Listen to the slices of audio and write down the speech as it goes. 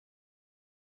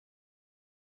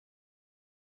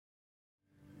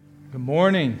Good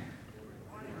morning.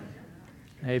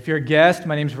 Hey, if you're a guest,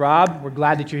 my name's Rob. We're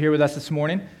glad that you're here with us this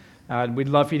morning. We'd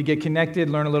love for you to get connected,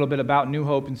 learn a little bit about New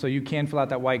Hope, and so you can fill out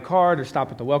that white card or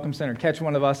stop at the Welcome Center, catch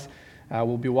one of us.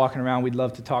 We'll be walking around. We'd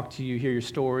love to talk to you, hear your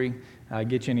story,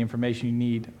 get you any information you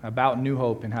need about New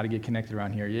Hope and how to get connected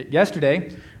around here.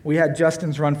 Yesterday, we had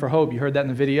Justin's Run for Hope. You heard that in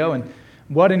the video, and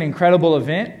what an incredible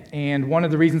event. And one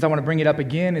of the reasons I want to bring it up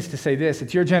again is to say this: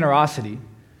 it's your generosity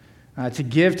to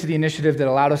give to the initiative that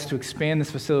allowed us to expand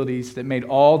these facilities that made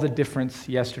all the difference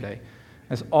yesterday.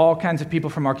 As all kinds of people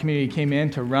from our community came in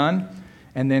to run,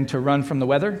 and then to run from the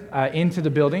weather into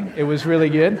the building. It was really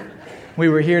good. We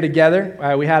were here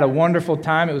together. We had a wonderful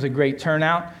time. It was a great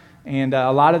turnout, and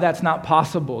a lot of that's not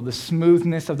possible. The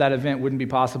smoothness of that event wouldn't be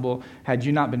possible had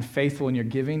you not been faithful in your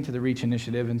giving to the Reach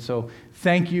Initiative. And so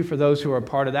thank you for those who are a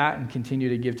part of that and continue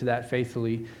to give to that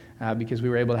faithfully because we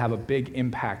were able to have a big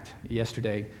impact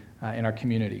yesterday in our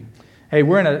community. Hey,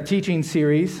 we're in a teaching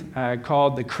series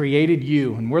called The Created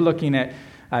You, and we're looking at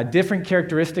different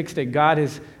characteristics that God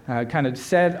has kind of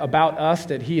said about us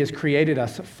that He has created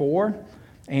us for.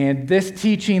 And this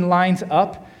teaching lines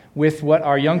up with what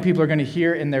our young people are going to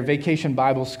hear in their vacation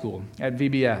Bible school at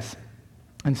VBS.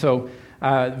 And so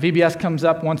VBS comes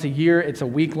up once a year. It's a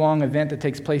week-long event that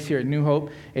takes place here at New Hope.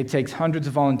 It takes hundreds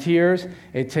of volunteers.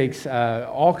 It takes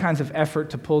all kinds of effort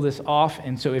to pull this off.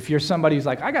 And so if you're somebody who's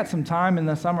like, I got some time in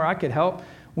the summer, I could help,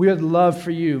 we would love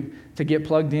for you to get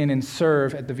plugged in and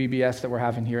serve at the VBS that we're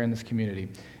having here in this community.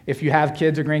 If you have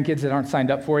kids or grandkids that aren't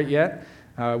signed up for it yet,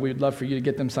 we would love for you to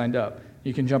get them signed up.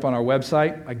 You can jump on our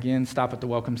website. Again, stop at the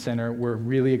Welcome Center. We're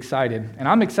really excited. And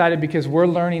I'm excited because we're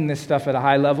learning this stuff at a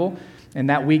high level. And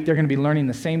that week, they're going to be learning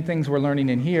the same things we're learning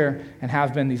in here and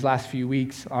have been these last few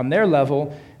weeks on their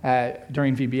level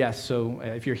during VBS. So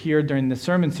if you're here during the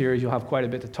sermon series, you'll have quite a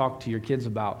bit to talk to your kids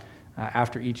about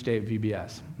after each day at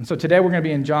VBS. And so today, we're going to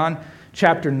be in John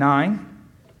chapter 9,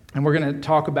 and we're going to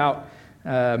talk about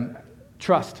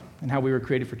trust and how we were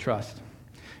created for trust.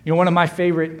 You know, one of my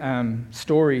favorite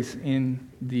stories in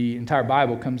the entire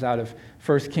Bible comes out of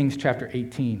 1 Kings chapter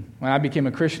 18. When I became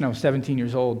a Christian, I was 17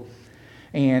 years old.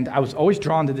 And I was always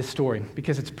drawn to this story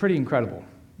because it's pretty incredible.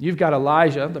 You've got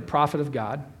Elijah, the prophet of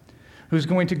God, who's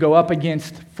going to go up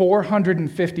against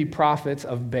 450 prophets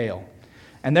of Baal.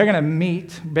 And they're going to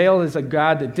meet. Baal is a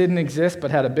god that didn't exist but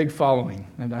had a big following.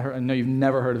 And I know you've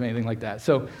never heard of anything like that.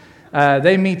 So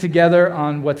they meet together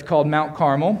on what's called Mount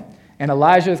Carmel. And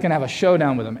Elijah is going to have a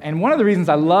showdown with them. And one of the reasons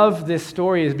I love this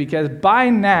story is because by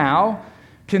now,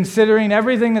 considering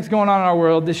everything that's going on in our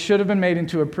world, this should have been made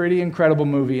into a pretty incredible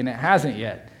movie, and it hasn't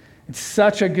yet. It's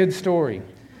such a good story.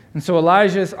 And so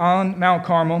Elijah's on Mount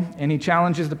Carmel, and he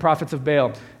challenges the prophets of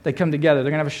Baal. They come together.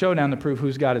 They're going to have a showdown to prove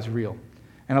whose God is real.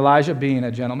 And Elijah, being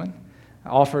a gentleman,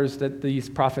 offers that these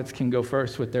prophets can go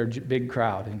first with their big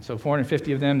crowd. And so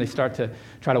 450 of them, they start to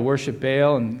try to worship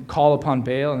Baal and call upon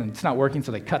Baal, and it's not working,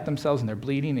 so they cut themselves, and they're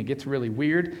bleeding. It gets really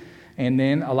weird. And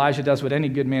then Elijah does what any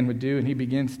good man would do, and he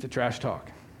begins to trash talk.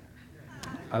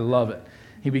 I love it.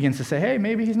 He begins to say, hey,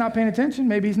 maybe he's not paying attention.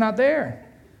 Maybe he's not there.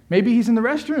 Maybe he's in the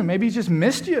restroom. Maybe he's just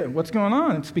missed you. What's going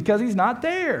on? It's because he's not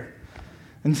there.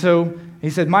 And so he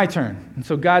said, my turn. And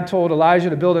so God told Elijah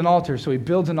to build an altar. So he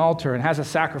builds an altar and has a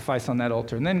sacrifice on that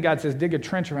altar. And then God says, dig a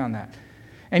trench around that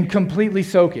and completely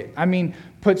soak it. I mean,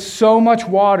 put so much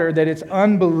water that it's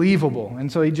unbelievable. And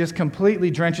so he just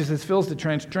completely fills the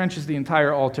trench, drenches the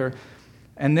entire altar,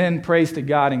 and then prays to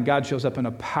God, and God shows up in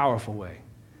a powerful way.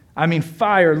 I mean,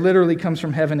 fire literally comes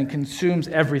from heaven and consumes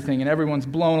everything, and everyone's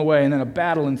blown away, and then a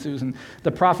battle ensues, and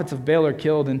the prophets of Baal are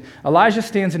killed, and Elijah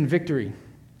stands in victory.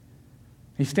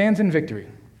 He stands in victory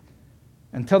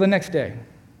until the next day.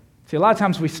 See, a lot of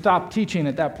times we stop teaching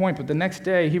at that point, but the next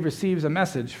day he receives a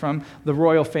message from the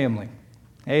royal family,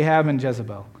 Ahab and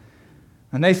Jezebel.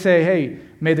 And they say, hey,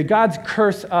 may the gods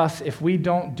curse us if we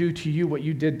don't do to you what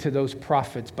you did to those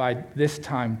prophets by this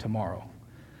time tomorrow.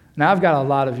 Now, I've got a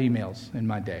lot of emails in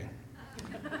my day.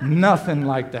 Nothing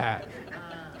like that.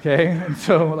 Okay? And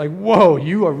so, like, whoa,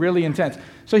 you are really intense.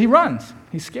 So he runs.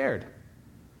 He's scared.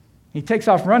 He takes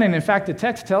off running. In fact, the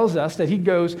text tells us that he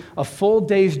goes a full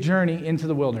day's journey into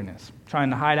the wilderness, trying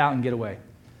to hide out and get away.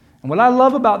 And what I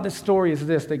love about this story is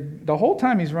this: that the whole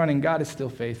time he's running, God is still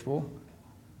faithful.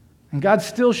 And God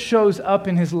still shows up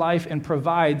in his life and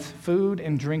provides food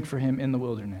and drink for him in the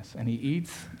wilderness. And he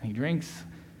eats, and he drinks.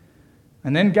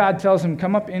 And then God tells him,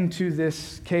 come up into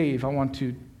this cave. I want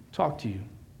to talk to you.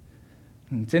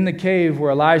 And it's in the cave where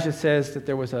Elijah says that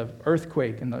there was an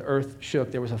earthquake and the earth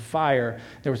shook. There was a fire.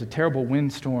 There was a terrible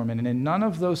windstorm. And in none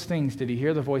of those things did he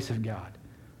hear the voice of God.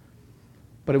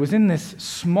 But it was in this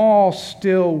small,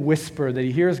 still whisper that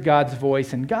he hears God's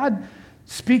voice. And God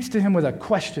speaks to him with a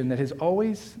question that has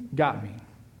always got me.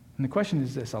 And the question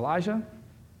is this: Elijah,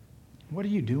 what are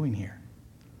you doing here?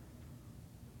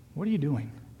 What are you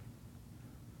doing?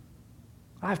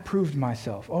 I've proved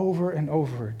myself over and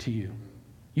over to you.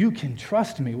 You can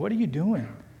trust me. What are you doing?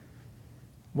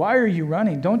 Why are you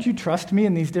running? Don't you trust me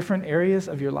in these different areas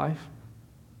of your life?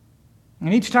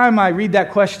 And each time I read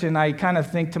that question, I kind of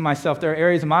think to myself, there are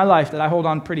areas of my life that I hold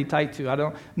on pretty tight to. I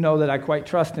don't know that I quite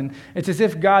trust. And it's as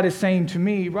if God is saying to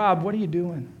me, Rob, what are you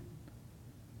doing?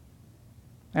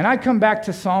 And I come back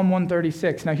to Psalm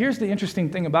 136. Now, here's the interesting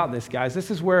thing about this, guys.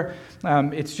 This is where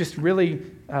it's just really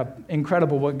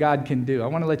incredible what God can do. I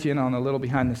want to let you in on a little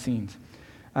behind the scenes.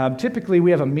 Typically, we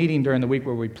have a meeting during the week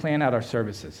where we plan out our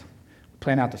services. We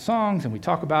plan out the songs, and we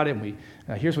talk about it, and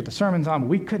here's what the sermon's on.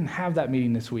 We couldn't have that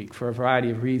meeting this week for a variety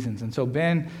of reasons. And so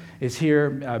Ben is here.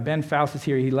 Ben Faust is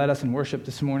here. He led us in worship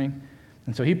this morning.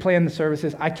 And so he planned the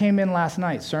services. I came in last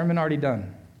night, sermon already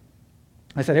done.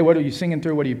 I said, hey, what are you singing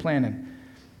through? What are you planning?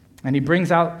 And he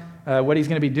brings out what he's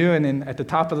going to be doing, and at the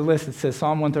top of the list it says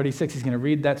Psalm 136. He's going to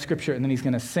read that scripture, and then he's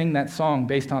going to sing that song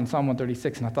based on Psalm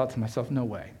 136. And I thought to myself, no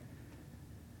way.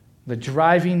 The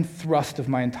driving thrust of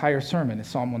my entire sermon is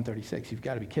Psalm 136. You've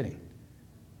got to be kidding.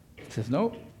 He says,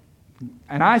 nope.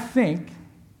 And I think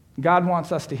God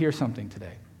wants us to hear something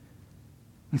today.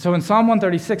 And so in Psalm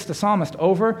 136, the psalmist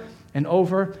over and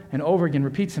over and over again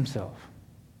repeats himself.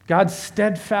 God's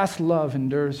steadfast love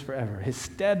endures forever. His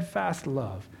steadfast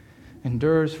love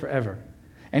endures forever.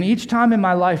 And each time in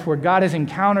my life where I've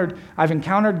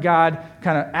encountered God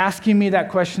kind of asking me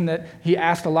that question that he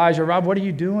asked Elijah, Rob, what are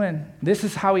you doing? This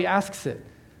is how he asks it.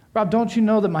 Rob, don't you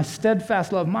know that my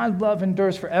steadfast love, my love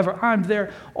endures forever? I'm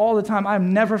there all the time.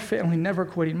 I'm never failing, never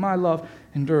quitting. My love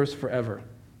endures forever.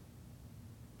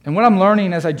 And what I'm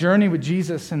learning as I journey with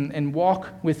Jesus and walk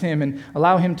with him and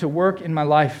allow him to work in my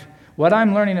life, what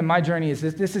I'm learning in my journey is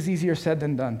this is easier said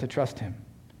than done, to trust him.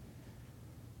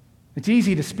 It's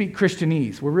easy to speak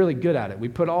Christianese. We're really good at it. We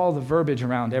put all the verbiage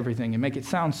around everything and make it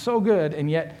sound so good, and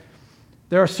yet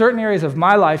there are certain areas of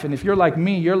my life, and if you're like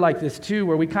me, you're like this too,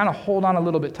 where we kind of hold on a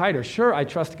little bit tighter. Sure, I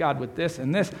trust God with this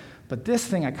and this, but this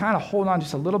thing, I kind of hold on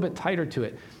just a little bit tighter to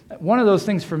it. One of those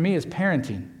things for me is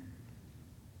parenting.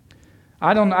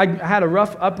 I had a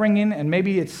rough upbringing, and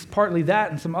maybe it's partly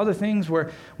that and some other things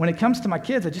where when it comes to my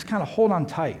kids, I just kind of hold on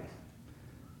tight.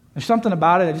 There's something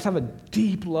about it. I just have a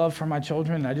deep love for my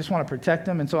children, and I just want to protect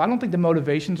them. And so I don't think the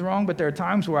motivation's wrong, but there are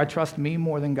times where I trust me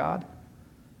more than God.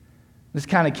 This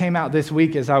kind of came out this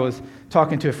week as I was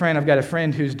talking to a friend. I've got a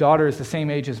friend whose daughter is the same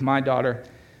age as my daughter.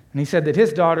 And he said that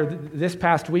his daughter this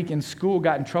past week in school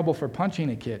got in trouble for punching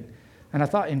a kid. And I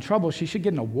thought, in trouble, she should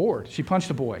get an award. She punched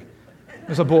a boy. It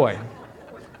was a boy.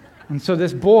 And so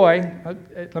this boy,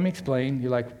 let me explain.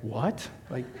 You're like, what?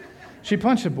 She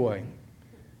punched a boy.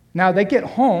 Now, they get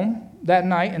home that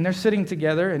night, and they're sitting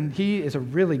together, and he is a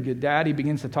really good dad. He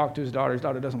begins to talk to his daughter. His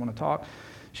daughter doesn't want to talk.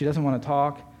 She doesn't want to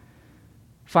talk.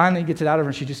 Finally, he gets it out of her,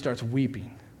 and she just starts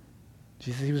weeping.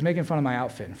 She says, he was making fun of my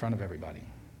outfit in front of everybody,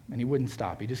 and he wouldn't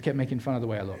stop. He just kept making fun of the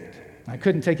way I looked. I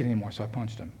couldn't take it anymore, so I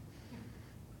punched him.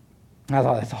 And I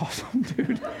thought, that's awesome,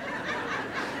 dude.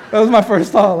 That was my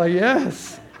first thought,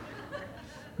 yes.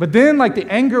 But then, the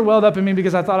anger welled up in me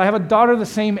because I thought, I have a daughter the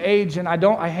same age, and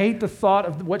I hate the thought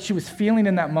of what she was feeling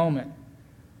in that moment.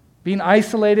 Being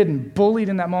isolated and bullied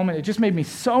in that moment, it just made me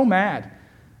so mad.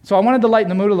 So I wanted to lighten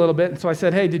the mood a little bit, and so I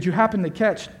said, hey, did you happen to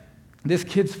catch this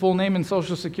kid's full name and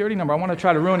social security number? I want to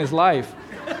try to ruin his life.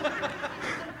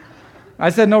 I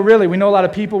said, no, really, we know a lot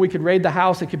of people. We could raid the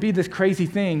house. It could be this crazy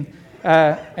thing.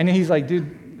 And he's like,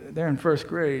 dude, they're in first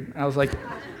grade. And I was like,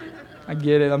 I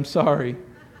get it. I'm sorry.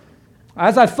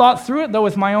 As I thought through it, though,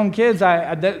 with my own kids,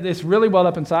 this really welled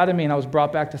up inside of me, and I was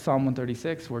brought back to Psalm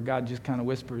 136, where God just kind of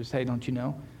whispers, hey, don't you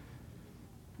know?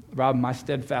 Rob, my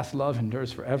steadfast love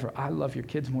endures forever. I love your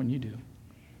kids more than you do.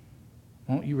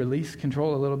 Won't you release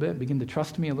control a little bit? Begin to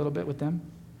trust me a little bit with them?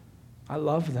 I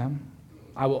love them.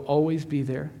 I will always be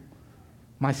there.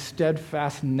 My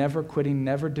steadfast, never quitting,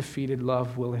 never defeated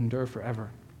love will endure forever.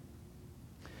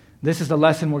 This is the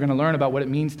lesson we're going to learn about what it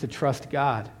means to trust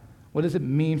God. What does it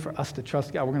mean for us to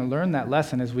trust God? We're going to learn that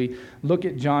lesson as we look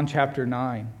at John chapter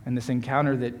 9 and this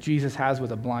encounter that Jesus has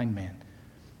with a blind man.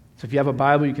 So if you have a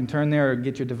Bible, you can turn there or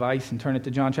get your device and turn it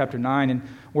to John chapter 9. And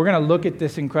we're going to look at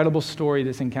this incredible story,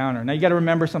 this encounter. Now, you got to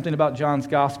remember something about John's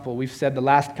gospel. We've said the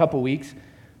last couple weeks,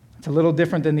 it's a little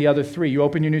different than the other three. You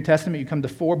open your New Testament, you come to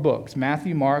 4 books,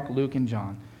 Matthew, Mark, Luke, and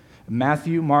John.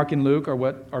 Matthew, Mark, and Luke are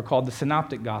what are called the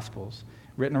synoptic gospels,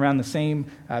 written around the same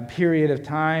period of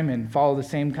time and follow the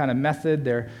same kind of method.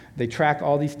 They track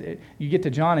all these. You get to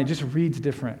John, it just reads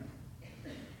different.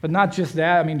 But not just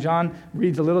that. I mean, John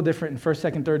reads a little different in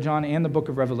 1st, 2nd, 3rd John and the book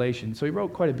of Revelation. So he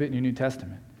wrote quite a bit in your New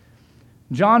Testament.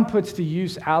 John puts to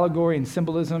use allegory and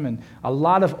symbolism and a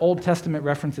lot of Old Testament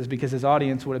references because his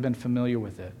audience would have been familiar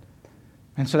with it.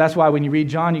 And so that's why when you read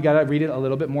John, you got to read it a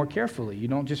little bit more carefully. You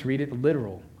don't just read it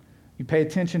literal. You pay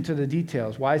attention to the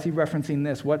details. Why is he referencing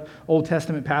this? What Old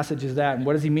Testament passage is that? And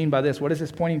what does he mean by this? What is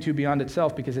this pointing to beyond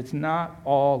itself? Because it's not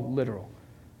all literal.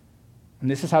 And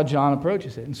this is how John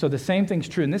approaches it. And so the same thing's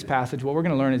true in this passage. What we're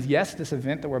going to learn is, yes, this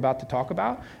event that we're about to talk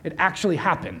about, it actually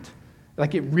happened.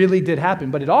 Like it really did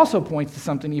happen. But it also points to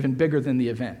something even bigger than the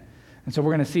event. And so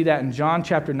we're going to see that in John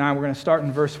chapter 9. We're going to start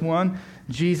in verse 1.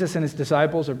 Jesus and his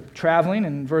disciples are traveling,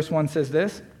 and verse 1 says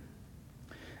this: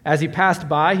 As he passed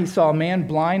by, he saw a man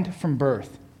blind from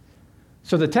birth.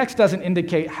 So the text doesn't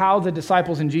indicate how the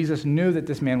disciples and Jesus knew that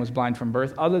this man was blind from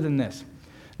birth, other than this.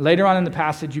 Later on in the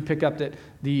passage, you pick up that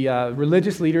the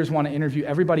religious leaders want to interview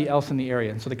everybody else in the area.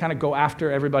 And so they kind of go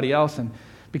after everybody else, and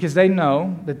because they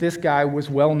know that this guy was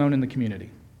well known in the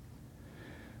community.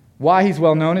 Why he's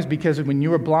well known is because when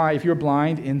you were blind, if you were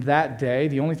blind in that day,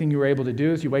 the only thing you were able to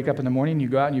do is you wake up in the morning and you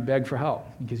go out and you beg for help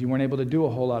because you weren't able to do a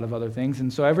whole lot of other things.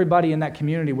 And so everybody in that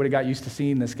community would have got used to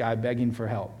seeing this guy begging for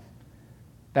help.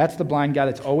 That's the blind guy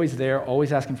that's always there,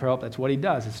 always asking for help. That's what he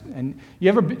does. And you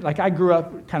ever, like I grew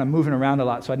up kind of moving around a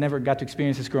lot, so I never got to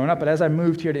experience this growing up. But as I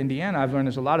moved here to Indiana, I've learned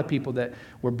there's a lot of people that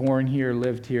were born here,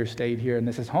 lived here, stayed here, and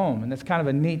this is home. And that's kind of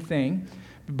a neat thing.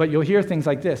 But you'll hear things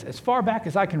like this: as far back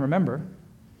as I can remember.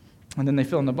 And then they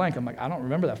fill in the blank. I'm like, I don't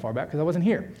remember that far back because I wasn't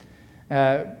here.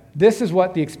 This is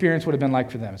what the experience would have been like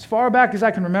for them. As far back as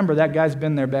I can remember, that guy's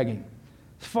been there begging.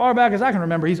 As far back as I can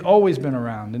remember, he's always been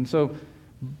around. And so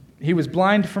he was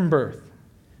blind from birth.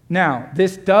 Now,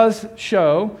 this does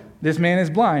show this man is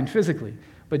blind physically.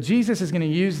 But Jesus is going to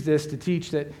use this to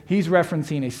teach that he's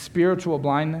referencing a spiritual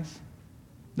blindness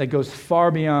that goes far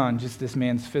beyond just this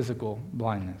man's physical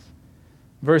blindness.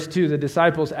 Verse 2, the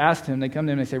disciples asked him, they come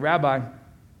to him and they say, Rabbi,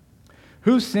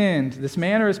 who sinned, this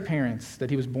man or his parents, that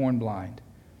he was born blind?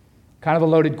 Kind of a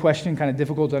loaded question, kind of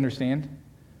difficult to understand.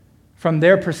 From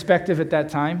their perspective at that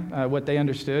time, what they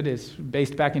understood is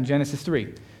based back in Genesis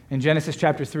 3. In Genesis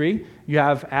chapter 3, you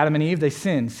have Adam and Eve, they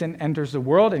sin. Sin enters the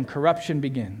world and corruption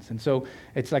begins. And so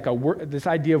it's like this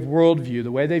idea of worldview.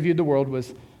 The way they viewed the world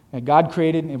was God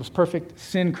created and it was perfect.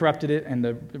 Sin corrupted it and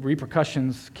the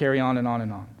repercussions carry on and on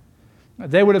and on.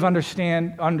 They would have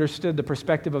understood the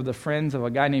perspective of the friends of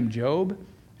a guy named Job.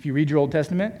 If you read your Old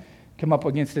Testament, come up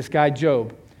against this guy,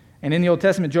 Job. And in the Old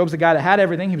Testament, Job's a guy that had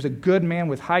everything. He was a good man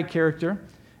with high character,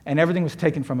 and everything was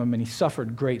taken from him, and he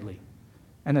suffered greatly.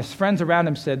 And his friends around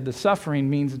him said, the suffering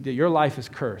means that your life is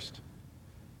cursed.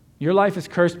 Your life is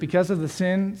cursed because of the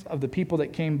sins of the people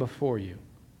that came before you.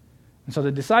 And so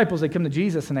the disciples, they come to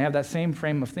Jesus, and they have that same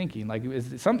frame of thinking. Like,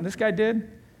 is it something this guy did?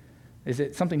 Is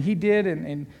it something he did,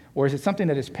 or is it something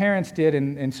that his parents did,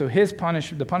 and so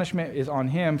the punishment is on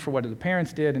him for what the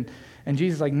parents did? And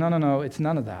Jesus is like, no, it's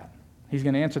none of that. He's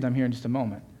going to answer them here in just a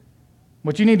moment.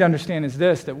 What you need to understand is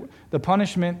this, that the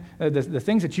punishment, the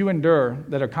things that you endure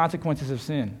that are consequences of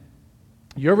sin,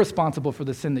 you're responsible for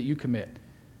the sin that you commit.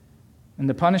 And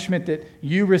the punishment that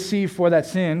you receive for that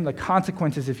sin, the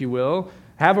consequences, if you will,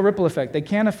 have a ripple effect. They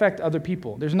can affect other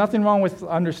people. There's nothing wrong with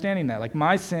understanding that. Like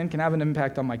my sin can have an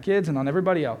impact on my kids and on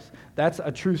everybody else. That's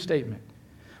a true statement.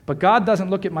 But God doesn't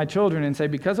look at my children and say,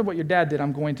 because of what your dad did,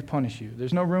 I'm going to punish you.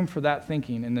 There's no room for that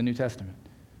thinking in the New Testament.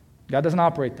 God doesn't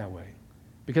operate that way.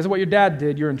 Because of what your dad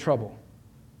did, you're in trouble.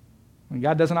 And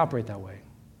God doesn't operate that way.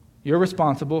 You're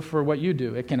responsible for what you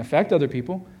do. It can affect other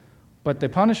people, but the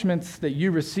punishments that you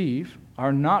receive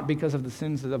are not because of the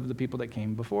sins of the people that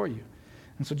came before you.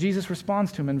 And so Jesus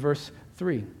responds to him in verse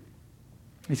 3.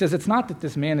 He says, it's not that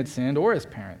this man had sinned or his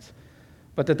parents,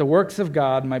 but that the works of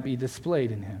God might be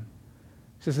displayed in him.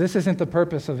 He says, this isn't the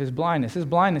purpose of his blindness. His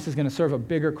blindness is going to serve a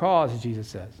bigger cause, Jesus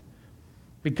says.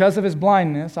 Because of his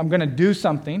blindness, I'm going to do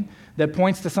something that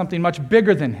points to something much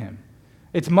bigger than him.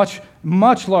 It's much,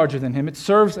 much larger than him. It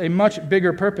serves a much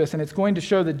bigger purpose, and it's going to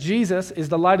show that Jesus is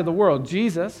the light of the world.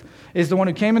 Jesus is the one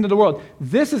who came into the world.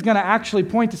 This is going to actually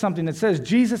point to something that says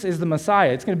Jesus is the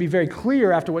Messiah. It's going to be very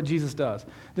clear after what Jesus does.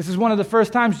 This is one of the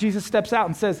first times Jesus steps out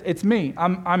and says, it's me,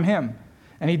 I'm him.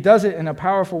 And he does it in a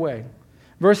powerful way.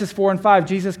 Verses 4 and 5,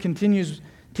 Jesus continues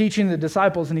teaching the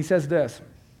disciples, and he says this,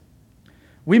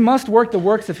 we must work the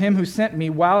works of him who sent me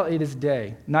while it is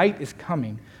day. Night is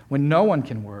coming when no one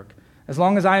can work. As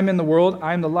long as I am in the world,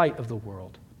 I am the light of the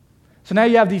world. So now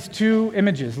you have these two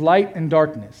images, light and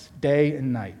darkness, day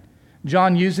and night.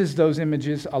 John uses those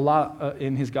images a lot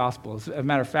in his gospel. As a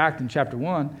matter of fact, in chapter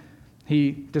 1,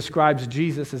 He describes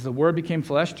Jesus as the Word became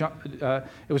flesh. It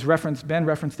was referenced, Ben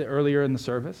referenced it earlier in the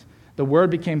service. The Word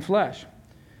became flesh.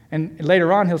 And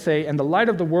later on he'll say, and the light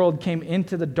of the world came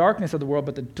into the darkness of the world,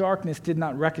 but the darkness did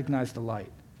not recognize the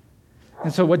light.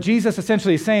 And so what Jesus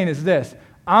essentially is saying is this: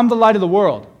 I'm the light of the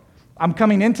world. I'm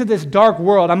coming into this dark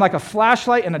world. I'm like a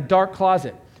flashlight in a dark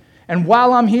closet. And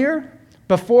while I'm here,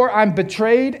 before I'm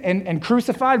betrayed and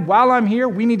crucified, while I'm here,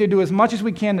 we need to do as much as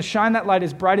we can to shine that light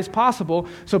as bright as possible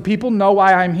so people know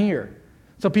why I'm here,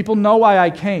 so people know why I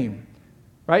came,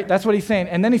 right? That's what he's saying.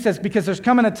 And then he says, because there's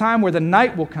coming a time where the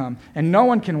night will come and no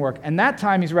one can work. And that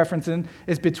time he's referencing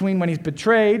is between when he's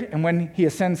betrayed and when he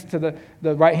ascends to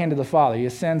the right hand of the Father. He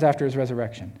ascends after his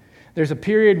resurrection. There's a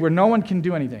period where no one can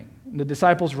do anything. The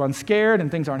disciples run scared and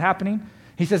things aren't happening.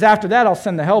 He says, after that, I'll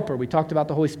send the Helper. We talked about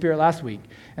the Holy Spirit last week.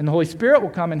 And the Holy Spirit will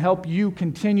come and help you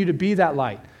continue to be that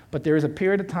light. But there is a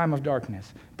period of time of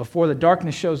darkness. Before the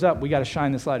darkness shows up, we got to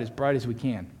shine this light as bright as we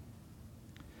can.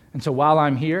 And so while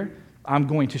I'm here, I'm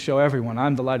going to show everyone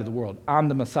I'm the light of the world. I'm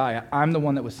the Messiah. I'm the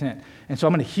one that was sent. And so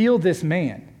I'm going to heal this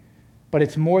man. But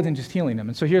it's more than just healing him.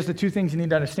 And so here's the two things you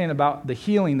need to understand about the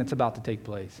healing that's about to take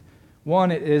place. One,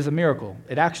 it is a miracle.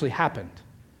 It actually happened.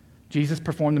 Jesus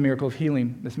performed the miracle of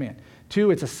healing this man.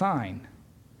 Two, it's a sign.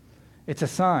 It's a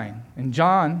sign. And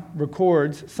John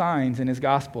records signs in his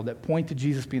gospel that point to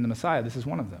Jesus being the Messiah. This is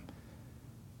one of them.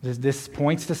 This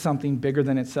points to something bigger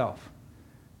than itself.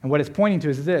 And what it's pointing to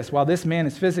is this: while this man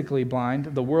is physically blind,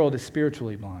 the world is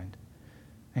spiritually blind.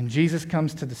 And Jesus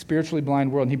comes to the spiritually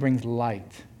blind world and he brings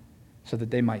light so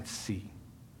that they might see.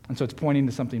 And so it's pointing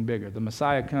to something bigger. The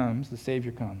Messiah comes, the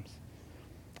Savior comes.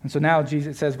 And so now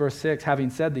Jesus says, verse 6, having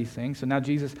said these things, so now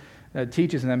Jesus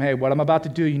teaches them, hey, what I'm about to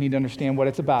do, you need to understand what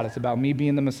it's about. It's about me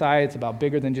being the Messiah. It's about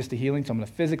bigger than just a healing. So I'm going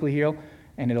to physically heal,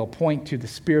 and it'll point to the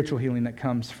spiritual healing that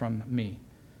comes from me.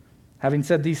 Having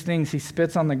said these things, he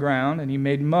spits on the ground, and he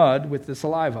made mud with the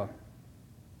saliva.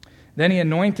 Then he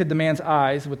anointed the man's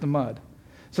eyes with the mud.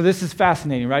 So this is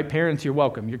fascinating, right? Parents, you're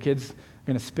welcome. Your kid's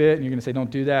going to spit, and you're going to say,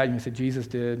 don't do that. You're going to say, Jesus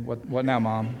did. What now,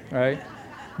 Mom? Right?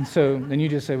 And so then you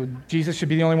just say, well, Jesus should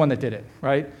be the only one that did it,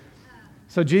 right?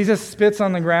 So Jesus spits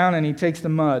on the ground and he takes the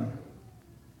mud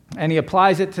and he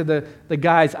applies it to the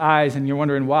guy's eyes, and you're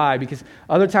wondering why, because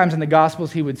other times in the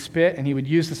Gospels he would spit and he would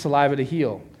use the saliva to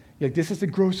heal. You're like, this is the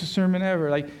grossest sermon ever.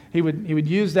 Like he would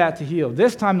use that to heal.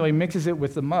 This time though, he mixes it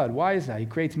with the mud. Why is that? He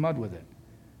creates mud with it.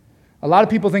 A lot of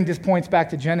people think this points back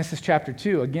to Genesis chapter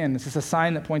 2. Again, this is a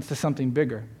sign that points to something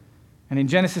bigger. And in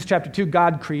Genesis chapter 2,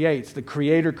 God creates, the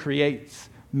Creator creates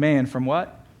man from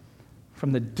what?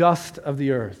 From the dust of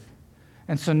the earth.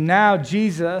 And so now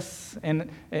Jesus, and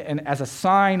as a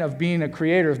sign of being a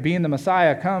creator, of being the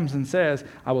Messiah, comes and says,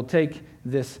 I will take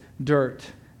this dirt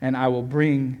and I will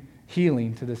bring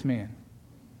healing to this man.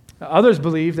 Others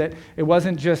believe that it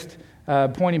wasn't just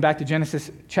pointing back to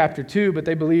Genesis chapter 2, but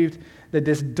they believed that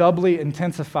this doubly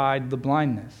intensified the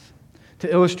blindness to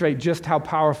illustrate just how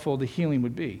powerful the healing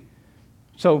would be.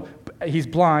 So he's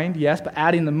blind, yes, but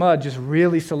adding the mud just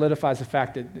really solidifies the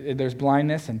fact that there's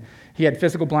blindness, and he had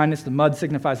physical blindness. The mud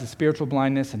signifies the spiritual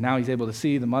blindness, and now he's able to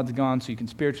see. The mud's gone, so you can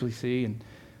spiritually see. And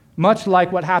much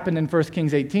like what happened in 1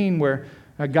 Kings 18, where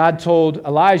God told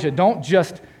Elijah, don't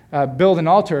just build an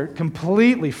altar,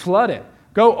 completely flood it.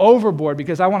 Go overboard,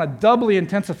 because I want to doubly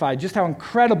intensify just how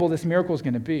incredible this miracle is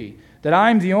going to be, that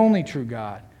I'm the only true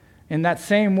God. In that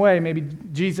same way, maybe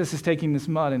Jesus is taking this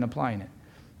mud and applying it.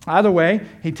 Either way,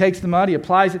 he takes the mud, he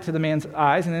applies it to the man's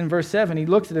eyes, and then in verse 7, he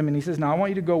looks at him and he says, now I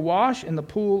want you to go wash in the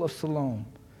pool of Siloam.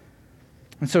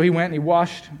 And so he went and he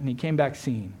washed and he came back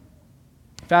seeing.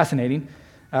 Fascinating.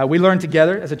 We learned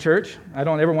together as a church. I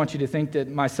don't ever want you to think that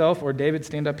myself or David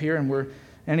stand up here and we're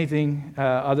anything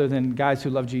other than guys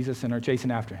who love Jesus and are chasing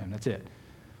after him. That's it.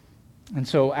 And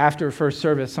so after first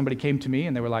service, somebody came to me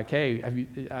and they were like,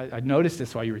 hey, I noticed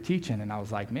this while you were teaching. And I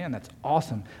was like, man, that's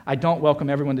awesome. I don't welcome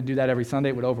everyone to do that every Sunday.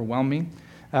 It would overwhelm me.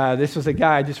 This was a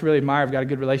guy I just really admire. I've got a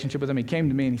good relationship with him. He came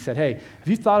to me and he said, hey, have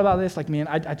you thought about this? Like, man,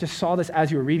 I just saw this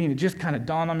as you were reading. It just kind of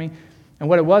dawned on me. And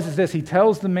what it was is this. He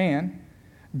tells the man,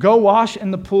 go wash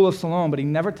in the pool of Siloam, but he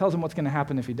never tells him what's going to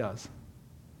happen if he does.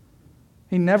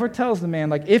 He never tells the man,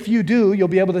 like, if you do, you'll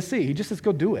be able to see. He just says,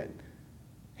 go do it.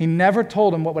 He never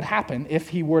told him what would happen if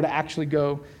he were to actually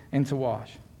go and to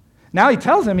wash. Now he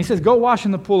tells him, he says, go wash in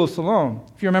the pool of Siloam.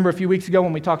 If you remember a few weeks ago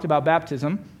when we talked about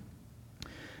baptism,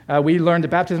 we learned that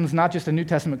baptism is not just a New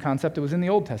Testament concept, it was in the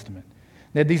Old Testament.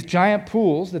 They had these giant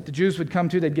pools that the Jews would come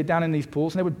to. They'd get down in these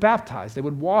pools and they would baptize. They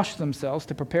would wash themselves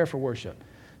to prepare for worship.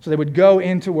 So they would go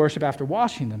into worship after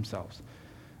washing themselves.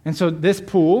 And so this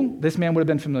pool, this man would have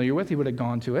been familiar with. He would have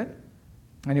gone to it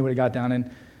and he would have got down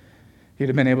and He'd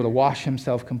have been able to wash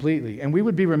himself completely. And we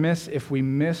would be remiss if we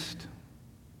missed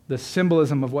the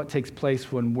symbolism of what takes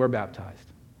place when we're baptized.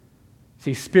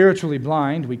 See, spiritually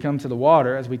blind, we come to the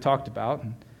water, as we talked about,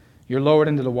 and you're lowered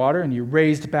into the water, and you're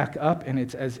raised back up, and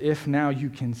it's as if now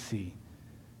you can see.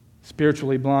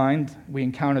 Spiritually blind, we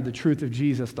encounter the truth of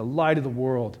Jesus, the light of the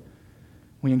world.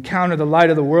 We encounter the light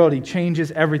of the world. He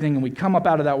changes everything, and we come up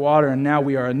out of that water, and now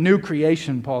we are a new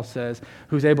creation, Paul says,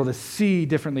 who's able to see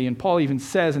differently. And Paul even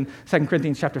says in 2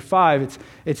 Corinthians chapter 5,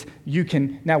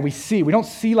 now we see. We don't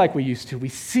see like we used to. We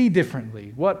see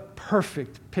differently. What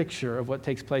perfect picture of what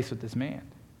takes place with this man.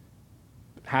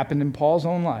 It happened in Paul's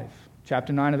own life,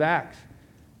 chapter 9 of Acts.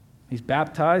 He's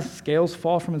baptized, scales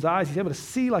fall from his eyes. He's able to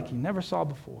see like he never saw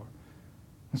before.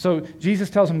 And so Jesus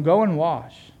tells him, go and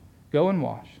wash. Go and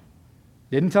wash.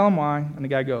 Didn't tell him why, and the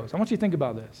guy goes. I want you to think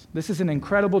about this. This is an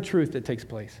incredible truth that takes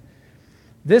place.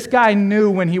 This guy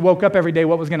knew when he woke up every day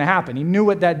what was going to happen. He knew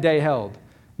what that day held.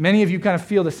 Many of you kind of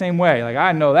feel the same way. Like,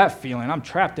 I know that feeling. I'm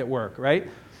trapped at work, right?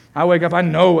 I wake up, I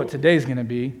know what today's going to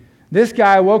be. This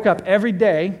guy woke up every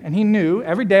day, and he knew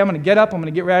every day I'm going to get up, I'm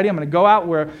going to get ready, I'm going to go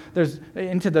out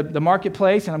into the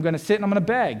marketplace, and I'm going to sit and I'm going to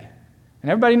beg. And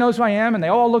everybody knows who I am, and they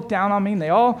all look down on me, and they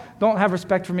all don't have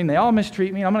respect for me, and they all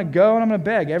mistreat me, and I'm going to go and I'm going to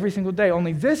beg every single day.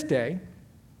 Only this day,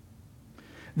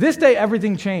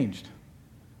 everything changed.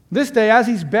 This day, as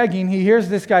he's begging, he hears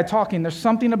this guy talking. There's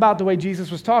something about the way Jesus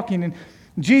was talking, and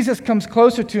Jesus comes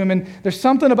closer to him, and there's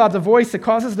something about the voice that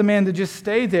causes the man to just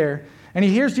stay there. And he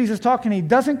hears Jesus talking, and he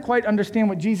doesn't quite understand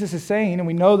what Jesus is saying, and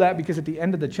we know that because at the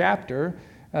end of the chapter,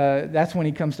 that's when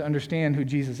he comes to understand who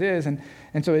Jesus is.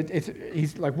 And so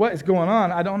he's like, what is going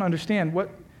on? I don't understand. What?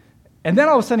 And then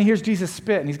all of a sudden he hears Jesus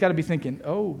spit, and he's got to be thinking,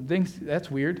 oh, that's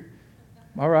weird.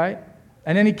 All right.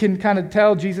 And then he can kind of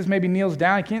tell Jesus maybe kneels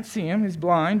down. He can't see him. He's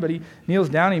blind, but he kneels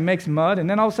down. He makes mud. And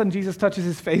then all of a sudden Jesus touches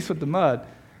his face with the mud.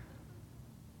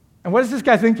 And what is this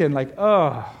guy thinking? Like,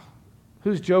 oh,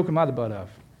 whose joke am I the butt of?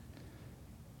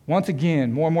 Once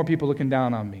again, more and more people looking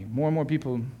down on me. More and more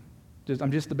people...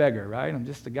 I'm just the beggar, right? I'm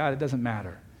just the guy that doesn't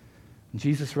matter. And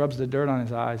Jesus rubs the dirt on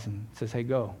his eyes and says, hey,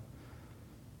 go.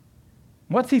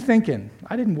 What's he thinking?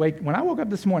 When I woke up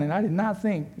this morning, I did not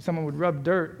think someone would rub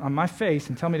dirt on my face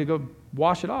and tell me to go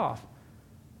wash it off.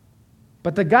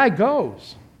 But the guy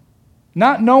goes.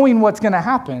 Not knowing what's going to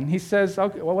happen, he says,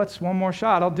 okay, well, what's one more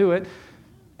shot? I'll do it.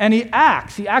 And he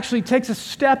acts. He actually takes a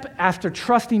step after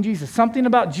trusting Jesus. Something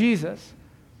about Jesus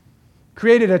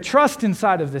created a trust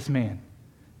inside of this man.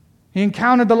 He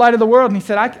encountered the light of the world, and he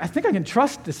said, I think I can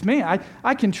trust this man.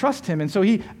 I can trust him. And so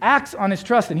he acts on his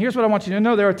trust. And here's what I want you to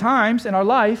know. There are times in our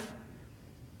life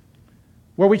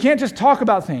where we can't just talk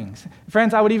about things.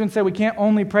 Friends, I would even say we can't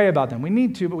only pray about them. We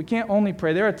need to, but we can't only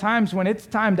pray. There are times when it's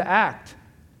time to act.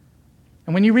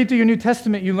 And when you read through your New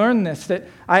Testament, you learn this, that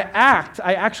I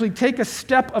actually take a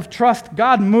step of trust.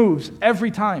 God moves every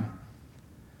time.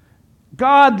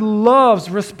 God loves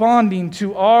responding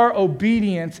to our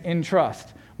obedience in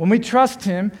trust. When we trust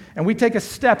him and we take a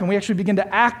step and we actually begin to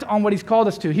act on what he's called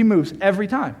us to, he moves every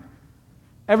time.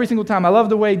 Every single time. I love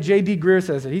the way J.D. Greer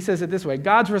says it. He says it this way: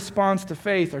 God's response to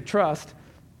faith or trust,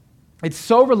 it's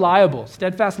so reliable,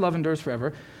 steadfast love endures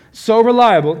forever, so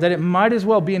reliable that it might as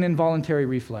well be an involuntary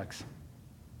reflex.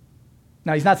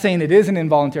 Now, he's not saying it is an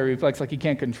involuntary reflex, like he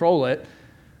can't control it,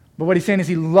 but what he's saying is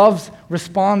he loves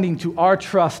responding to our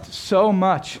trust so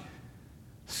much.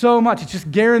 So much. It's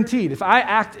just guaranteed. If I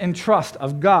act in trust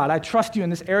of God, I trust you in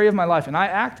this area of my life, and I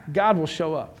act, God will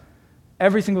show up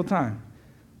every single time.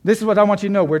 This is what I want you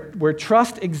to know. Where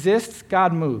trust exists,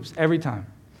 God moves every time.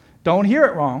 Don't hear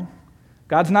it wrong.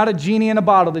 God's not a genie in a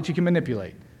bottle that you can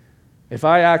manipulate. If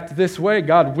I act this way,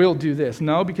 God will do this.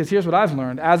 No, because here's what I've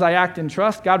learned. As I act in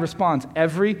trust, God responds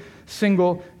every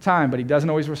single time, but he doesn't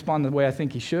always respond the way I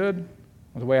think he should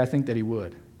or the way I think that he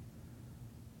would.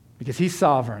 Because he's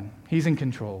sovereign. He's in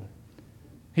control.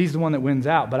 He's the one that wins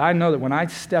out. But I know that when I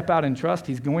step out in trust,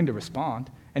 he's going to respond.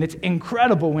 And it's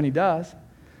incredible when he does.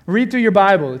 Read through your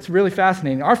Bible. It's really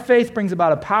fascinating. Our faith brings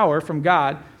about a power from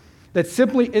God that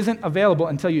simply isn't available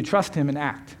until you trust him and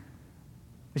act.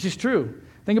 It's just true.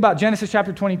 Think about Genesis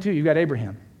chapter 22. You've got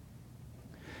Abraham.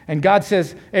 And God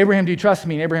says, Abraham, do you trust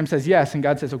me? And Abraham says, yes. And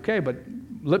God says, okay, but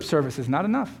lip service is not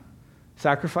enough.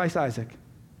 Sacrifice Isaac.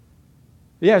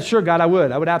 Yeah, sure, God, I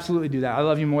would. I would absolutely do that. I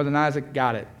love you more than Isaac.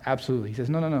 Got it. Absolutely. He says,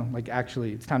 no. Like,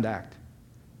 actually, it's time to act.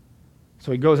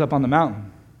 So he goes up on the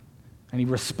mountain, and he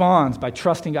responds by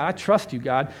trusting God. I trust you,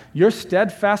 God. Your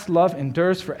steadfast love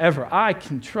endures forever. I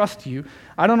can trust you.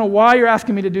 I don't know why you're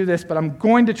asking me to do this, but I'm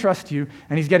going to trust you.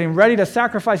 And he's getting ready to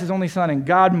sacrifice his only son, and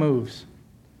God moves.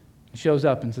 He shows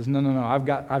up and says, no. I've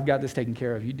got this taken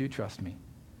care of. You do trust me.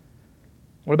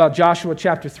 What about Joshua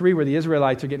chapter 3, where the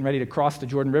Israelites are getting ready to cross the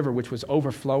Jordan River, which was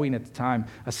overflowing at the time,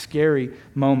 a scary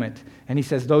moment. And he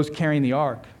says, those carrying the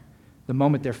ark, the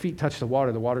moment their feet touch the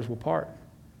waters will part.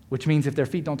 Which means if their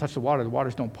feet don't touch the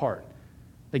waters don't part.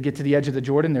 They get to the edge of the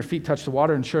Jordan, their feet touch the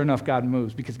water, and sure enough, God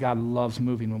moves, because God loves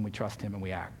moving when we trust him and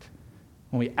we act.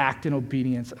 When we act in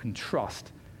obedience and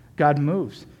trust, God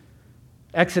moves.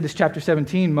 Exodus chapter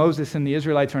 17, Moses and the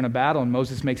Israelites are in a battle, and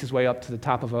Moses makes his way up to the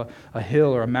top of a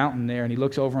hill or a mountain there, and he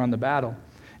looks over on the battle.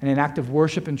 And in an act of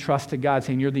worship and trust to God,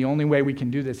 saying, you're the only way we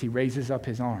can do this, he raises up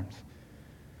his arms,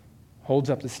 holds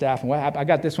up the staff. And I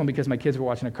got this one because my kids were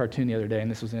watching a cartoon the other day,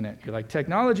 and this was in it. You're like,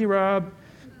 technology, Rob,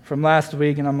 from last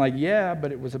week. And I'm like, yeah,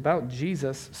 but it was about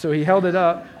Jesus. So he held it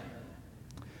up.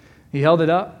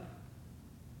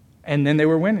 And then they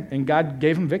were winning, and God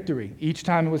gave him victory each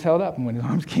time it was held up. And when his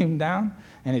arms came down,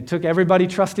 and it took everybody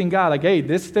trusting God, like, hey,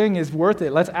 this thing is worth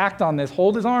it. Let's act on this.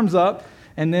 Hold his arms up,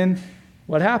 and then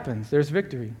what happens? There's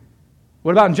victory.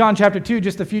 What about in John chapter 2,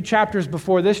 just a few chapters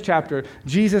before this chapter,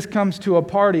 Jesus comes to a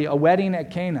party, a wedding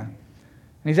at Cana. And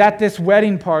he's at this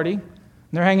wedding party, and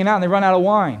they're hanging out, and they run out of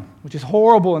wine, which is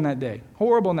horrible in that day.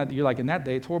 Horrible in that day. You're like, in that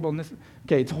day, it's horrible in this.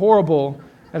 Okay, it's horrible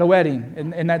at a wedding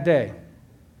in that day.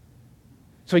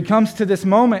 So he comes to this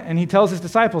moment and he tells his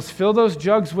disciples, fill those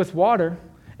jugs with water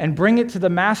and bring it to the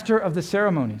master of the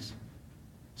ceremonies.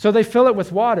 So they fill it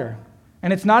with water.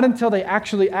 And it's not until they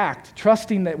actually act,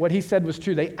 trusting that what he said was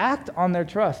true. They act on their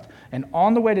trust. And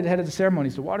on the way to the head of the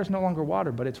ceremonies, the water's no longer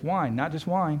water, but it's wine, not just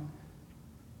wine.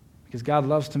 Because God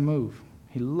loves to move.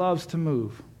 He loves to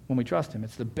move when we trust him.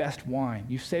 It's the best wine.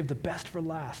 You've saved the best for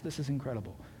last. This is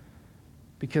incredible.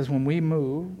 Because when we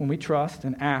move, when we trust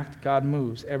and act, God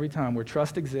moves. Every time where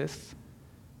trust exists,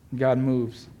 God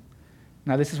moves.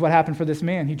 Now, this is what happened for this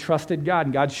man. He trusted God,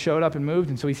 and God showed up and moved,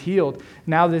 and so he's healed.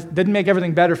 Now, this didn't make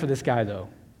everything better for this guy, though.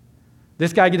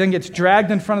 This guy then gets dragged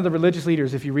in front of the religious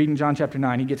leaders, if you read in John chapter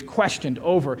 9. He gets questioned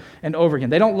over and over again.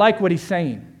 They don't like what he's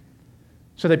saying.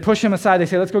 So they push him aside. They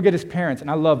say, let's go get his parents.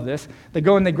 And I love this. They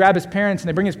go and they grab his parents, and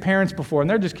they bring his parents before, and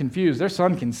they're just confused. Their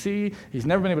son can see. He's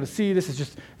never been able to see. This is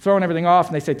just throwing everything off.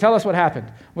 And they say, tell us what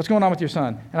happened. What's going on with your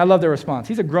son? And I love their response.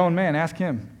 He's a grown man. Ask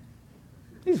him.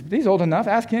 He's old enough.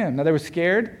 Ask him. Now, they were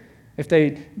scared. If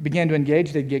they began to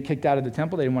engage, they'd get kicked out of the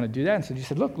temple. They didn't want to do that. And so he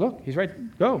said, look, he's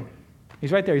right. Go.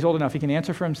 He's right there. He's old enough. He can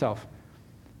answer for himself.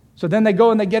 So then they go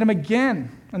and they get him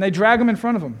again, and they drag him in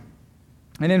front of him.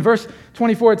 And in verse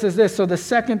 24, it says this, so the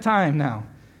second time now,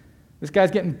 this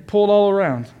guy's getting pulled all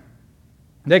around.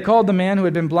 They called the man who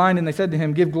had been blind, and they said to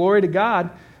him, give glory to God.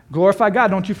 Glorify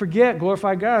God. Don't you forget,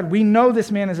 glorify God. We know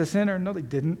this man is a sinner. No, they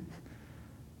didn't.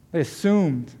 They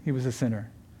assumed he was a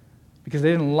sinner because they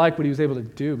didn't like what he was able to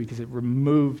do, because it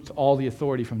removed all the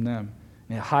authority from them.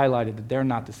 And it highlighted that they're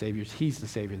not the saviors. He's the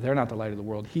Savior. They're not the light of the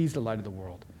world. He's the light of the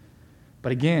world.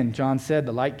 But again, John said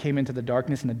the light came into the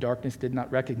darkness, and the darkness did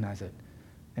not recognize it.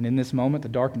 And in this moment, the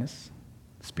darkness,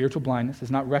 spiritual blindness,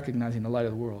 is not recognizing the light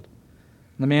of the world.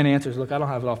 And the man answers, look, I don't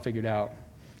have it all figured out.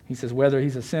 He says, whether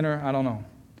he's a sinner, I don't know.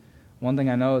 One thing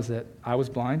I know is that I was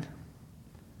blind,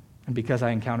 and because I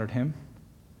encountered him,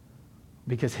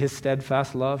 because his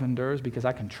steadfast love endures, because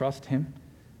I can trust him,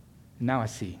 now I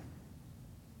see.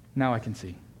 Now I can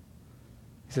see.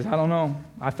 He says, I don't know.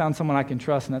 I found someone I can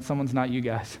trust, and that someone's not you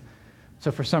guys. So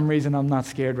for some reason, I'm not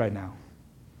scared right now.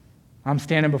 I'm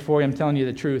standing before you. I'm telling you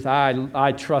the truth.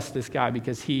 I trust this guy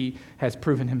because he has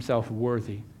proven himself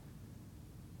worthy.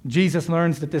 Jesus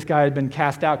learns that this guy had been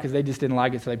cast out because they just didn't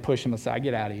like it, so they push him aside.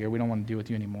 Get out of here. We don't want to deal with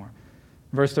you anymore.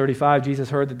 Verse 35, Jesus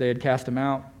heard that they had cast him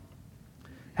out.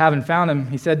 Having found him,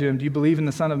 he said to him, do you believe in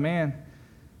the Son of Man?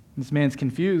 And this man's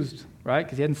confused, right?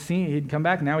 Because he hadn't seen, he'd come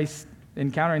back. Now he's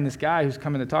encountering this guy who's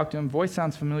coming to talk to him. Voice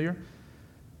sounds familiar.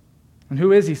 And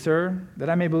who is he, sir, that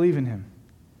I may believe in him?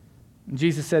 And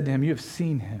Jesus said to him, you have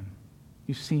seen him.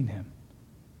 You've seen him.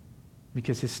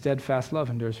 Because his steadfast love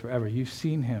endures forever. You've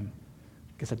seen him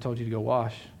because I told you to go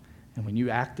wash. And when you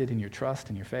acted in your trust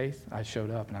and your faith, I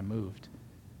showed up and I moved.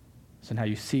 So now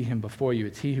you see him before you.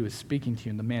 It's he who is speaking to you.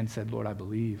 And the man said, Lord, I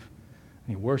believe.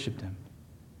 And he worshiped him.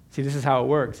 See, this is how it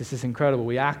works. This is incredible.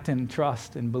 We act in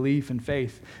trust and belief and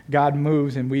faith. God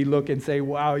moves and we look and say,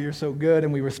 wow, you're so good.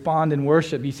 And we respond in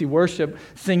worship. You see, worship,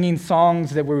 singing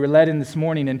songs that we were led in this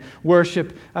morning, and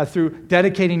worship through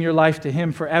dedicating your life to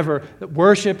him forever.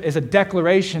 Worship is a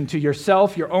declaration to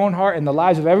yourself, your own heart, and the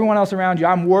lives of everyone else around you.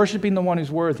 I'm worshiping the one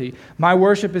who's worthy. My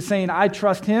worship is saying I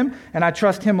trust him and I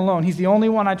trust him alone. He's the only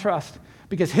one I trust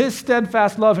because his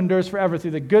steadfast love endures forever.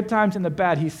 Through the good times and the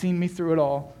bad, he's seen me through it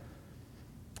all.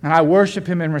 And I worship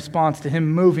him in response to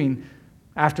him moving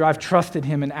after I've trusted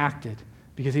him and acted,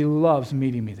 because he loves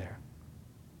meeting me there.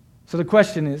 So the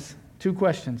question is, two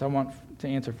questions I want to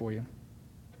answer for you.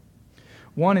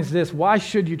 One is this: why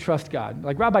should you trust God?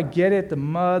 Like, Rob, I get it, the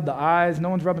mud, the eyes, no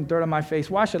one's rubbing dirt on my face.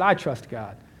 Why should I trust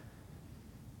God?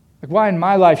 Like, why in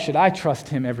my life should I trust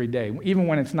him every day, even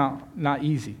when it's not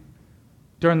easy?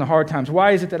 During the hard times,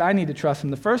 why is it that I need to trust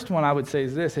him? The first one I would say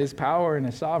is this: his power and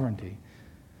his sovereignty.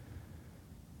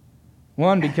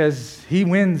 One, because he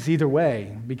wins either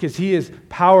way, because he is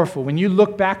powerful. When you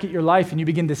look back at your life and you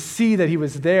begin to see that he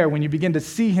was there, when you begin to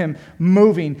see him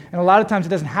moving, and a lot of times it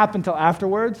doesn't happen until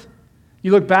afterwards,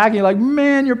 you look back and you're like,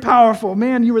 man, you're powerful.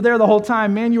 Man, you were there the whole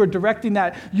time. Man, you were directing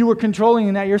that. You were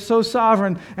controlling that. You're so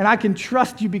sovereign, and I can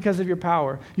trust you because of your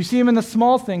power. You see him in the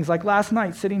small things, like last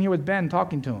night, sitting here with Ben,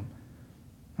 talking to him.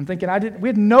 I'm thinking, we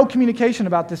had no communication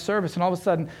about this service, and all of a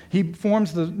sudden, he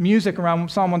forms the music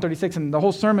around Psalm 136, and the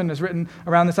whole sermon is written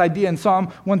around this idea in Psalm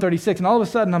 136, and all of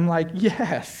a sudden, I'm like,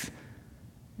 yes,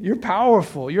 you're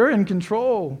powerful. You're in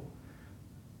control.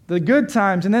 The good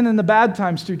times, and then in the bad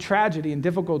times, through tragedy and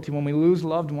difficulty, when we lose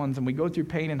loved ones and we go through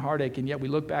pain and heartache, and yet we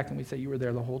look back and we say, you were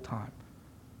there the whole time.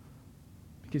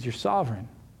 Because you're sovereign.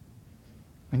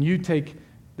 And you take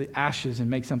the ashes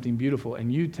and make something beautiful,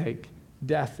 and you take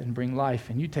death and bring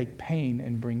life, and you take pain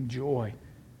and bring joy.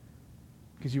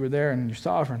 Because you were there and you're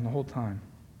sovereign the whole time.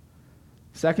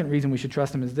 Second reason we should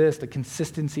trust him is this: the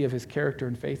consistency of his character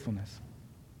and faithfulness.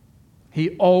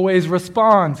 He always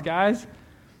responds, guys.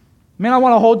 Man, I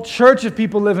want a whole church of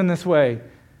people living this way,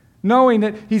 knowing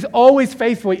that he's always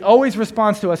faithful. He always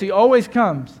responds to us. He always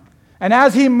comes. And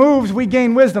as he moves, we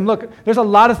gain wisdom. Look, there's a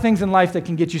lot of things in life that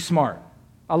can get you smart.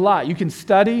 A lot. You can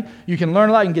study. You can learn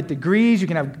a lot. You can get degrees. You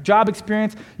can have job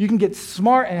experience. You can get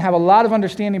smart and have a lot of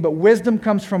understanding, but wisdom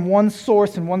comes from one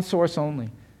source and one source only.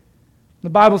 The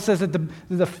Bible says that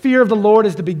the fear of the Lord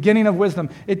is the beginning of wisdom.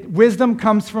 Wisdom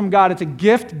comes from God. It's a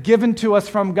gift given to us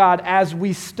from God. As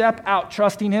we step out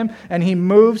trusting him and he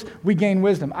moves, we gain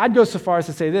wisdom. I'd go so far as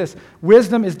to say this: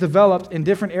 wisdom is developed in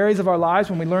different areas of our lives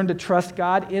when we learn to trust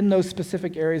God in those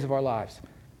specific areas of our lives.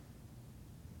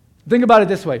 Think about it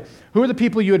this way: who are the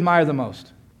people you admire the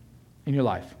most in your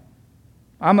life?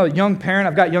 I'm a young parent.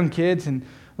 I've got young kids, and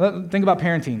think about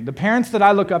parenting. The parents that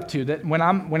I look up to, that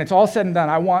when it's all said and done,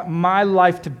 I want my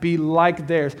life to be like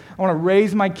theirs. I want to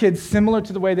raise my kids similar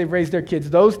to the way they've raised their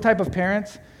kids. Those type of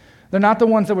parents, they're not the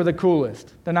ones that were the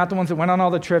coolest. They're not the ones that went on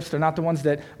all the trips. They're not the ones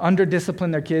that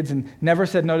under-disciplined their kids and never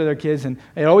said no to their kids. And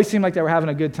it always seemed like they were having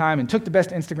a good time and took the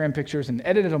best Instagram pictures and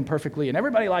edited them perfectly, and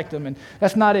everybody liked them, and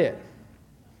that's not it.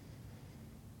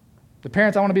 The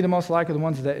parents I want to be the most like are the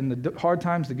ones that in the hard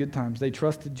times, the good times, they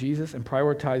trusted Jesus and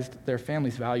prioritized their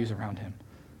family's values around him.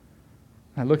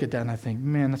 And I look at that and I think,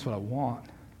 man, that's what I want.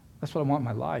 That's what I want in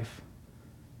my life.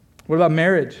 What about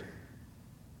marriage?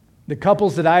 The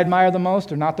couples that I admire the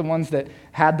most are not the ones that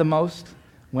had the most,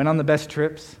 went on the best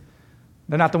trips.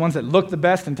 They're not the ones that look the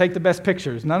best and take the best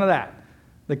pictures. None of that.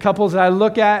 The couples that I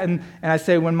look at and I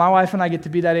say, when my wife and I get to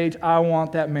be that age, I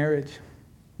want that marriage.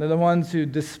 They're the ones who,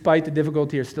 despite the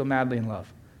difficulty, are still madly in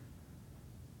love.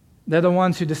 They're the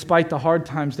ones who, despite the hard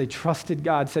times, they trusted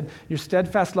God, said, your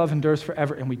steadfast love endures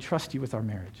forever, and we trust you with our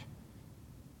marriage.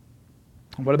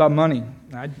 What about money?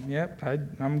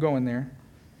 I'm going there.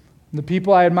 The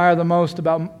people I admire the most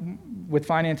with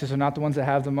finances are not the ones that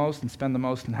have the most and spend the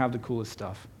most and have the coolest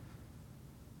stuff.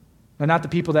 They're not the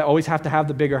people that always have to have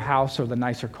the bigger house or the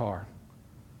nicer car.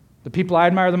 The people I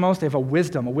admire the most, they have a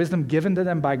wisdom given to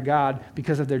them by God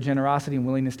because of their generosity and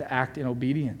willingness to act in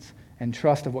obedience and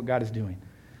trust of what God is doing.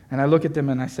 And I look at them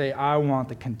and I say, I want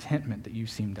the contentment that you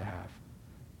seem to have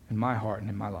in my heart and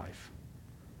in my life.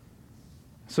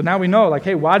 So now we know,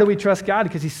 hey, why do we trust God?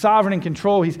 Because he's sovereign in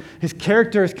control. His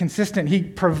character is consistent. He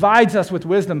provides us with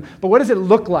wisdom. But what does it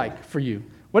look like for you?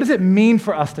 What does it mean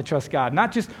for us to trust God?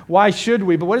 Not just why should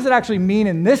we, but what does it actually mean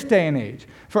in this day and age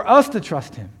for us to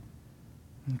trust him?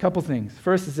 A couple things.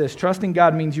 First is this: trusting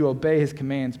God means you obey his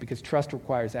commands because trust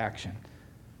requires action.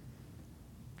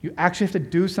 You actually have to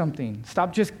do something.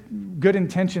 Stop just good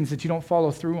intentions that you don't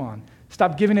follow through on.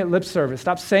 Stop giving it lip service.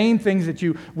 Stop saying things that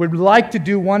you would like to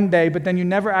do one day, but then you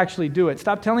never actually do it.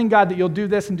 Stop telling God that you'll do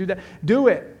this and do that. Do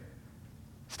it.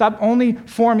 Stop only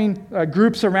forming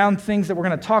groups around things that we're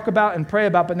going to talk about and pray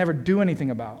about, but never do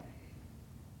anything about.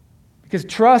 Because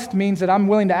trust means that I'm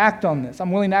willing to act on this.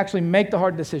 I'm willing to actually make the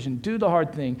hard decision, do the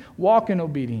hard thing, walk in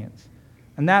obedience.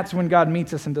 And that's when God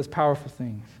meets us and does powerful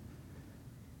things.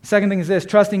 The second thing is this: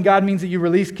 trusting God means that you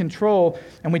release control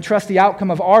and we trust the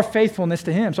outcome of our faithfulness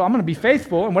to him. So I'm going to be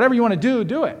faithful, and whatever you want to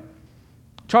do it.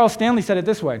 Charles Stanley said it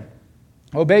this way: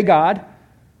 obey God,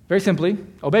 very simply,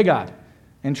 obey God,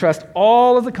 and trust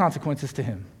all of the consequences to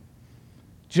him.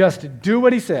 Just do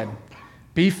what he said.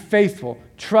 Be faithful,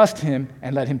 trust him,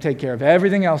 and let him take care of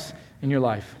everything else in your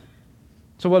life.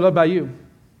 So what about you?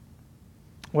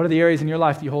 What are the areas in your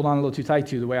life that you hold on a little too tight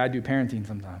to, the way I do parenting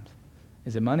sometimes?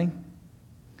 Is it money?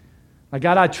 Like,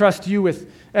 God, I trust you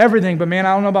with everything, but man,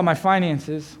 I don't know about my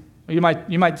finances. You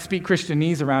might speak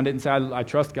Christianese around it and say, I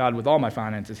trust God with all my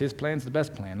finances. His plan's the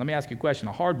best plan. Let me ask you a question,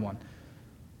 a hard one.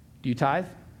 Do you tithe?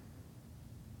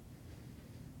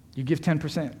 You give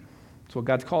 10%. That's what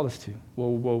God's called us to.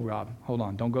 Whoa, Rob, hold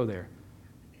on, don't go there.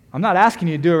 I'm not asking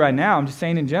you to do it right now. I'm just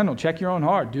saying in general, check your own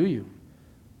heart. Do you?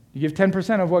 You give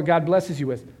 10% of what God blesses you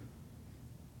with.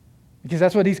 Because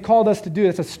that's what he's called us to do.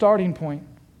 That's a starting point.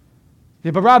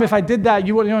 Yeah, but Rob, if I did that,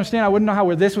 you wouldn't understand. I wouldn't know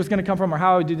where this was going to come from or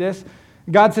how I would do this.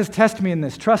 God says, test me in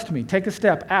this. Trust me. Take a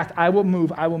step. Act. I will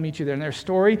move. I will meet you there. And there's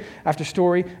story after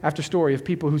story after story of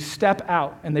people who step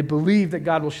out and they believe that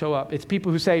God will show up. It's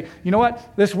people who say, you know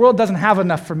what? This world doesn't have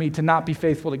enough for me to not be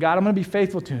faithful to God. I'm going to be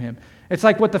faithful to him. It's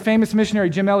like what the famous missionary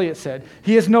Jim Elliot said.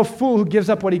 He is no fool who gives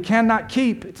up what he cannot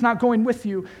keep. It's not going with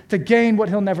you to gain what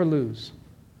he'll never lose.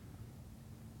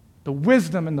 The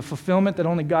wisdom and the fulfillment that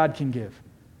only God can give.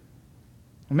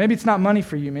 Well, maybe it's not money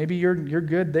for you. Maybe you're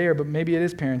good there, but maybe it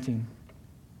is parenting.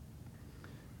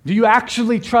 Do you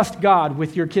actually trust God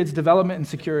with your kids' development and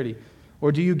security,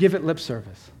 or do you give it lip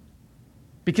service?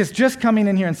 Because just coming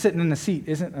in here and sitting in the seat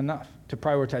isn't enough to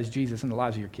prioritize Jesus in the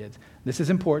lives of your kids. This is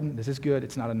important. This is good.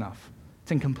 It's not enough.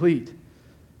 It's incomplete.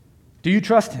 Do you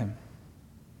trust him?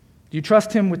 Do you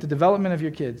trust him with the development of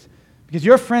your kids? Because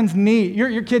your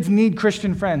kids need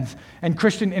Christian friends and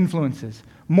Christian influences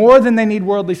more than they need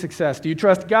worldly success. Do you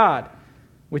trust God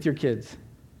with your kids?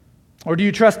 Or do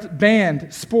you trust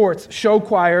band, sports, show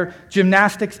choir,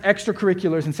 gymnastics,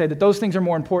 extracurriculars, and say that those things are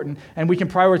more important and we can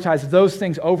prioritize those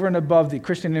things over and above the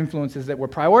Christian influences that we're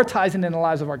prioritizing in the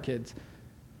lives of our kids?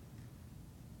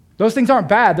 Those things aren't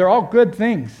bad. They're all good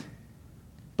things.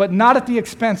 But not at the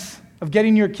expense of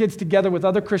getting your kids together with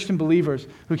other Christian believers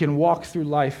who can walk through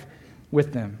life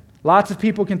with them. Lots of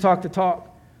people can talk the talk.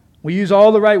 We use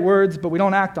all the right words, but we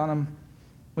don't act on them.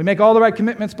 We make all the right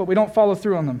commitments, but we don't follow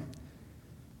through on them.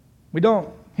 We don't.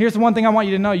 Here's the one thing I want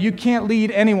you to know. You can't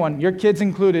lead anyone, your kids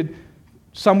included,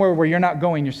 somewhere where you're not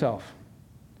going yourself.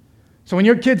 So when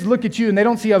your kids look at you and they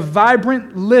don't see a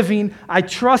vibrant, living, I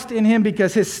trust in him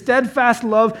because his steadfast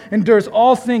love endures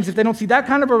all things. If they don't see that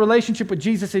kind of a relationship with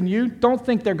Jesus in you, don't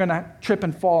think they're going to trip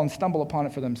and fall and stumble upon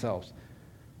it for themselves.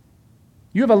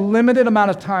 You have a limited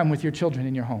amount of time with your children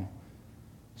in your home.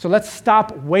 So let's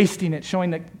stop wasting it,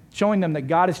 showing them that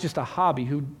God is just a hobby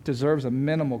who deserves a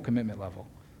minimal commitment level.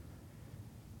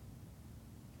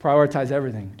 Prioritize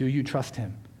everything. Do you trust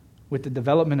him with the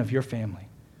development of your family?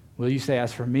 Will you say,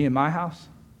 as for me and my house,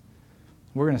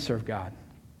 we're going to serve God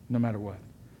no matter what?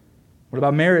 What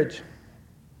about marriage?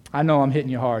 I know I'm hitting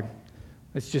you hard.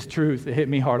 It's just truth. It hit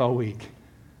me hard all week.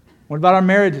 What about our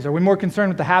marriages? Are we more concerned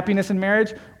with the happiness in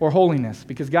marriage or holiness?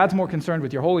 Because God's more concerned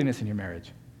with your holiness in your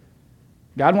marriage.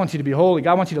 God wants you to be holy.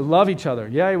 God wants you to love each other.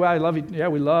 Yeah, well, I love you. Yeah,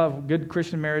 we love good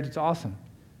Christian marriage. It's awesome.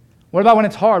 What about when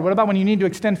it's hard? What about when you need to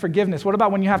extend forgiveness? What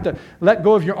about when you have to let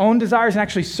go of your own desires and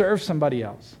actually serve somebody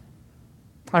else?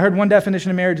 I heard one definition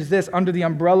of marriage is this: under the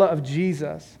umbrella of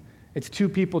Jesus, it's two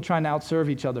people trying to outserve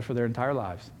each other for their entire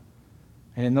lives.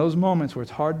 And in those moments where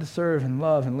it's hard to serve and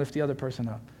love and lift the other person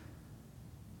up,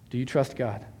 do you trust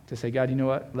God to say, God, you know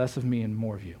what? Less of me and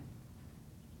more of you.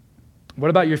 What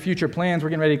about your future plans? We're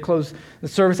getting ready to close the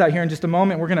service out here in just a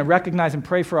moment. We're going to recognize and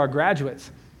pray for our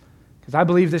graduates, because I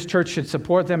believe this church should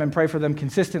support them and pray for them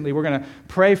consistently. We're going to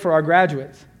pray for our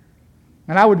graduates.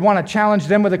 And I would want to challenge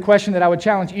them with a question that I would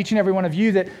challenge each and every one of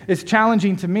you that is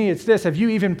challenging to me. It's this: have you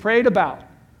even prayed about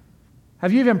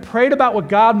what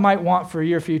God might want for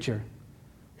your future?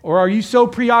 Or are you so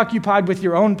preoccupied with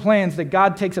your own plans that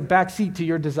God takes a back seat to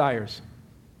your desires?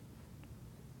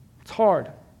 It's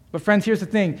hard. But friends, here's the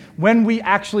thing. When we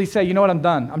actually say, you know what, I'm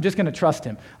done. I'm just going to trust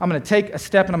him. I'm going to take a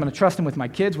step and I'm going to trust him with my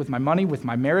kids, with my money, with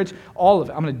my marriage, all of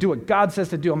it. I'm going to do what God says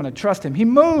to do. I'm going to trust him. He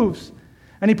moves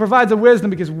and he provides a wisdom,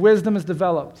 because wisdom is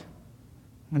developed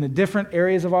in the different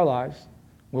areas of our lives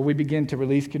where we begin to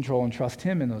release control and trust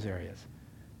him in those areas.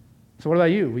 So what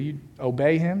about you? Will you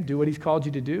obey him, do what he's called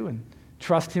you to do, and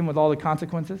trust him with all the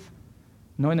consequences,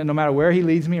 knowing that no matter where he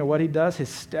leads me or what he does, his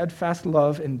steadfast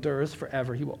love endures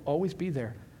forever. He will always be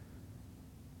there.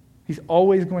 He's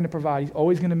always going to provide. He's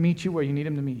always going to meet you where you need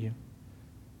him to meet you.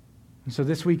 And so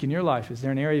this week in your life, is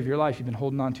there an area of your life you've been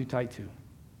holding on too tight to?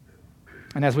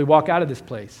 And as we walk out of this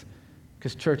place,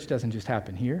 because church doesn't just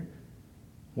happen here,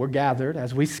 we're gathered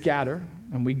as we scatter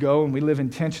and we go and we live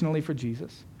intentionally for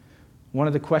Jesus. One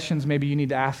of the questions maybe you need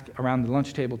to ask around the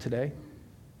lunch table today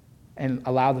and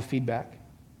allow the feedback.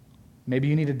 Maybe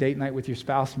you need a date night with your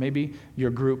spouse. Maybe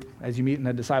your group, as you meet in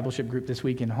a discipleship group this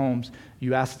week in homes,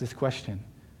 you ask this question: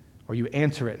 Or you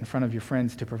answer it in front of your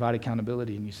friends to provide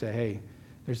accountability, and you say, hey,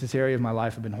 there's this area of my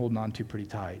life I've been holding on to pretty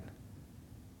tight.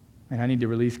 And I need to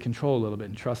release control a little bit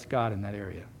and trust God in that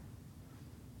area.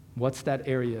 What's that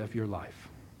area of your life?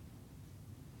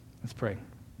 Let's pray.